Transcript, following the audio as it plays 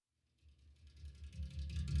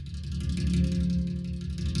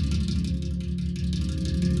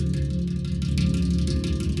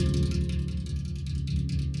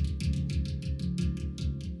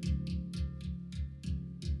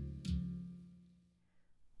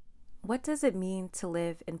What does it mean to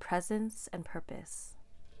live in presence and purpose?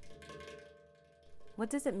 What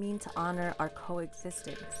does it mean to honor our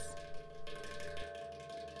coexistence?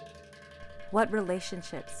 What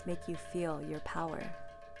relationships make you feel your power?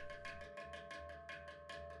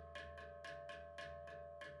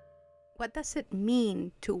 What does it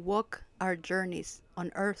mean to walk our journeys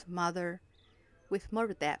on Earth Mother with more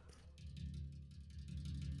depth?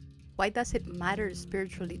 Why does it matter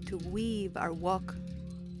spiritually to weave our walk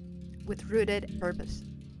with rooted purpose?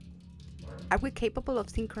 Are we capable of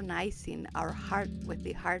synchronizing our heart with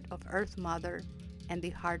the heart of Earth Mother and the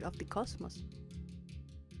heart of the cosmos?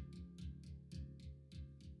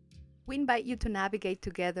 We invite you to navigate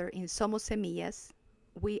together in Somos Semillas,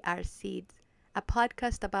 We Are Seeds, a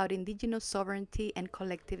podcast about indigenous sovereignty and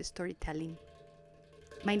collective storytelling.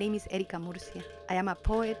 My name is Erika Murcia. I am a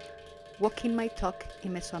poet, walking my talk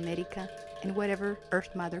in Mesoamerica and wherever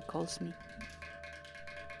Earth Mother calls me.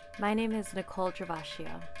 My name is Nicole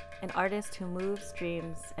Gervasio, an artist who moves,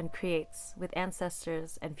 dreams, and creates with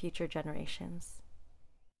ancestors and future generations.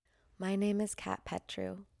 My name is Kat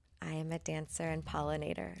Petru. I am a dancer and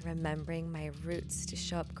pollinator, remembering my roots to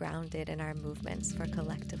show up grounded in our movements for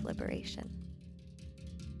collective liberation.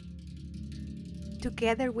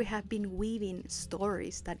 Together we have been weaving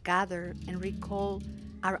stories that gather and recall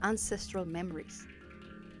our ancestral memories.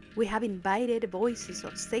 We have invited voices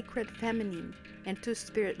of sacred feminine and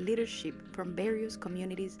two-spirit leadership from various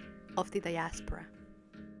communities of the diaspora.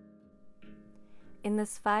 In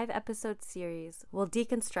this 5-episode series, we'll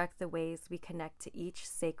deconstruct the ways we connect to each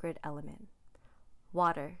sacred element: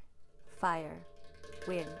 water, fire,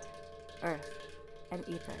 wind, earth, and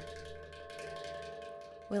ether.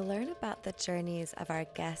 We'll learn about the journeys of our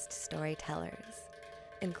guest storytellers,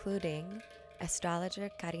 including astrologer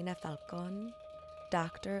Karina Falcon,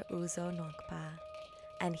 Dr. Uzo Nokpa,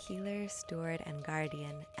 and healer, steward, and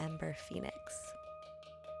guardian Ember Phoenix.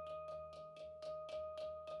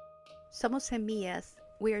 Somos Semillas,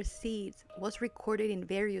 We Are Seeds was recorded in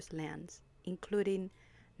various lands, including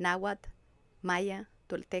Nahuatl, Maya,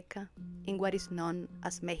 Tolteca, in what is known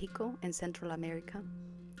as Mexico and Central America.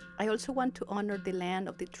 I also want to honor the land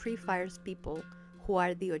of the Three Fires people, who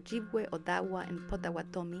are the Ojibwe, Odawa, and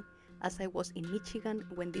Potawatomi, as I was in Michigan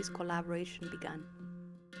when this collaboration began.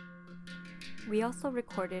 We also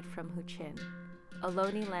recorded from Huichin,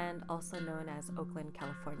 Ohlone land also known as Oakland,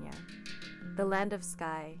 California, the land of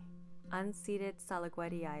sky, unceded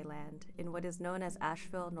Salaguerii land in what is known as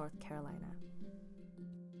Asheville, North Carolina,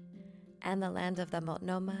 and the land of the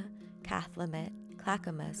Multnomah, Cathlamet,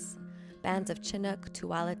 Clackamas, bands of Chinook,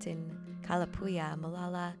 Tualatin, Kalapuya,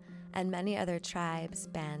 Molalla, and many other tribes,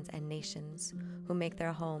 bands, and nations who make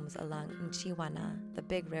their homes along Nchiwana, the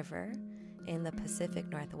Big River, in the Pacific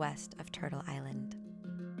Northwest of Turtle Island.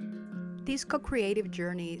 This co-creative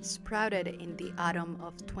journey sprouted in the autumn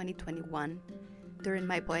of 2021 during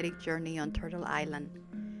my poetic journey on Turtle Island,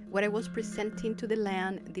 where I was presenting to the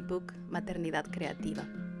land the book Maternidad Creativa,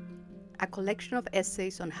 a collection of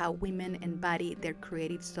essays on how women embody their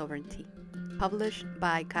creative sovereignty, published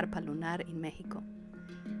by Carpa Lunar in Mexico.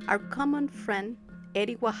 Our common friend,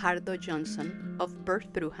 Eddie Guajardo Johnson of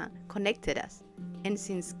Birth Bruja, connected us, and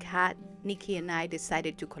since Kat, Nikki, and I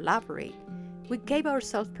decided to collaborate, we gave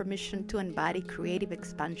ourselves permission to embody creative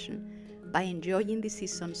expansion by enjoying the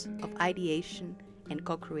seasons of ideation and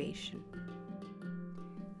co-creation.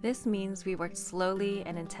 This means we worked slowly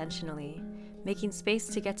and intentionally, making space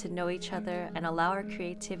to get to know each other and allow our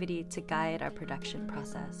creativity to guide our production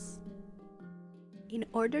process. In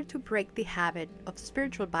order to break the habit of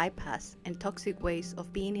spiritual bypass and toxic ways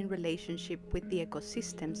of being in relationship with the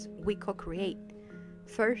ecosystems we co-create,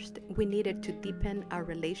 first we needed to deepen our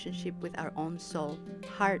relationship with our own soul,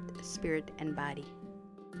 heart, spirit, and body.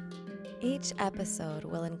 Each episode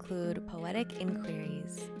will include poetic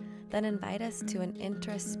inquiries that invite us to an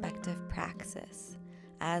introspective praxis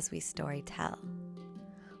as we storytell.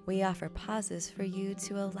 We offer pauses for you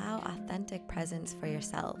to allow authentic presence for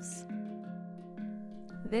yourselves.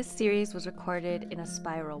 This series was recorded in a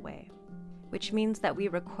spiral way, which means that we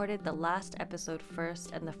recorded the last episode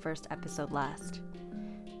first and the first episode last.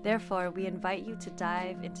 Therefore, we invite you to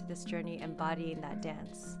dive into this journey embodying that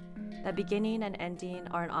dance. That beginning and ending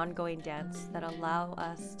are an ongoing dance that allow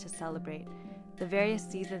us to celebrate the various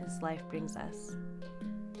seasons life brings us.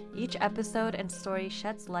 Each episode and story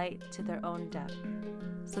sheds light to their own depth.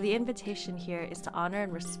 So the invitation here is to honor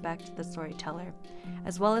and respect the storyteller,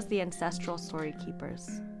 as well as the ancestral story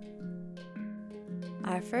keepers.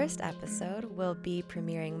 Our first episode will be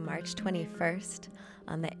premiering March 21st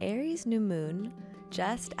on the Aries new moon,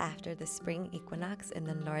 just after the spring equinox in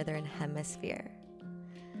the northern hemisphere.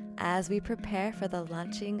 As we prepare for the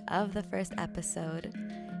launching of the first episode,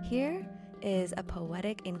 here is a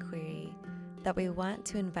poetic inquiry that we want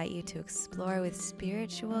to invite you to explore with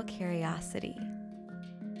spiritual curiosity.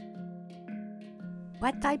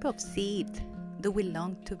 What type of seed do we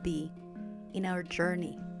long to be in our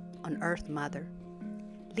journey on Earth Mother?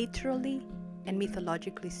 Literally and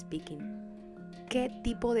mythologically speaking, ¿qué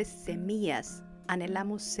tipo de semillas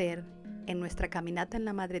anhelamos ser en nuestra caminata en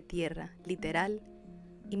la Madre Tierra, literal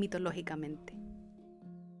y mitológicamente?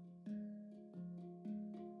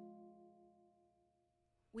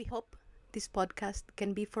 We hope this podcast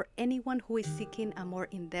can be for anyone who is seeking a more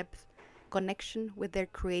in-depth connection with their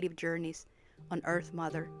creative journeys on Earth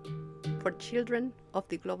Mother, for children of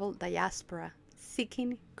the global diaspora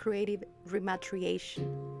seeking creative rematriation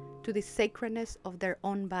to the sacredness of their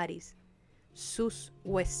own bodies, sus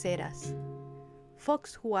hueseras,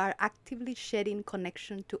 folks who are actively shedding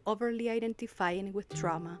connection to overly identifying with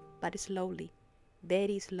trauma, but slowly,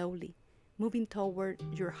 very slowly, moving toward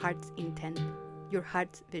your heart's intent, your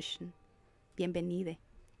heart's vision. Bienvenide.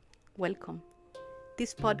 Welcome.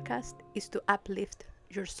 This podcast is to uplift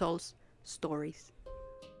your soul's stories.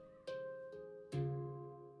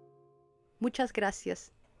 Muchas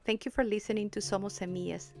gracias. Thank you for listening to Somos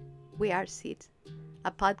Semillas. We are Seeds,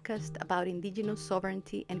 a podcast about indigenous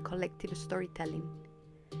sovereignty and collective storytelling.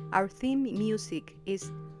 Our theme music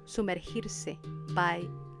is Sumergirse by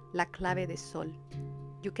La Clave de Sol.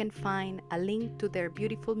 You can find a link to their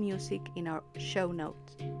beautiful music in our show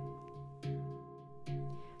notes.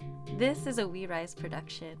 This is a We Rise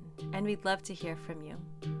production, and we'd love to hear from you.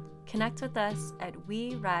 Connect with us at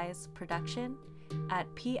We Rise Production at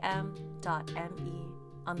pm.me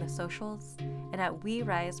on the socials and at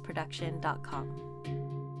weriseproduction.com.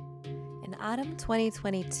 In autumn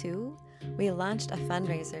 2022, we launched a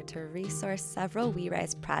fundraiser to resource several We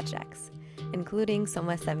Rise projects, including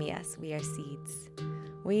Somos Semillas, We Are Seeds.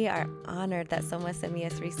 We are honored that Somos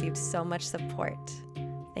Semillas received so much support.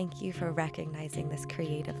 Thank you for recognizing this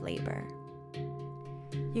creative labor.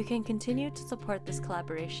 You can continue to support this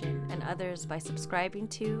collaboration and others by subscribing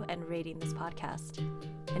to and rating this podcast,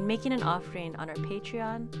 and making an offering on our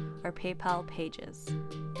Patreon or PayPal pages.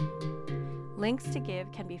 Links to give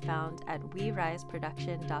can be found at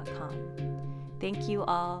weriseproduction.com. Thank you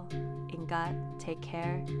all. Ingat, take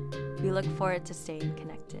care. We look forward to staying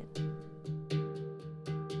connected.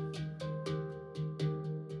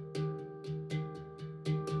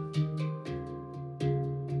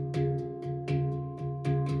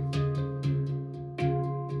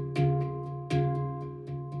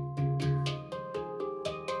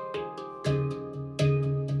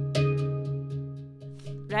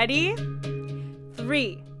 Ready?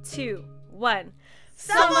 3, 2, 1.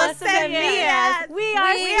 Somos Semillas. We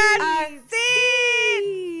are Seeds.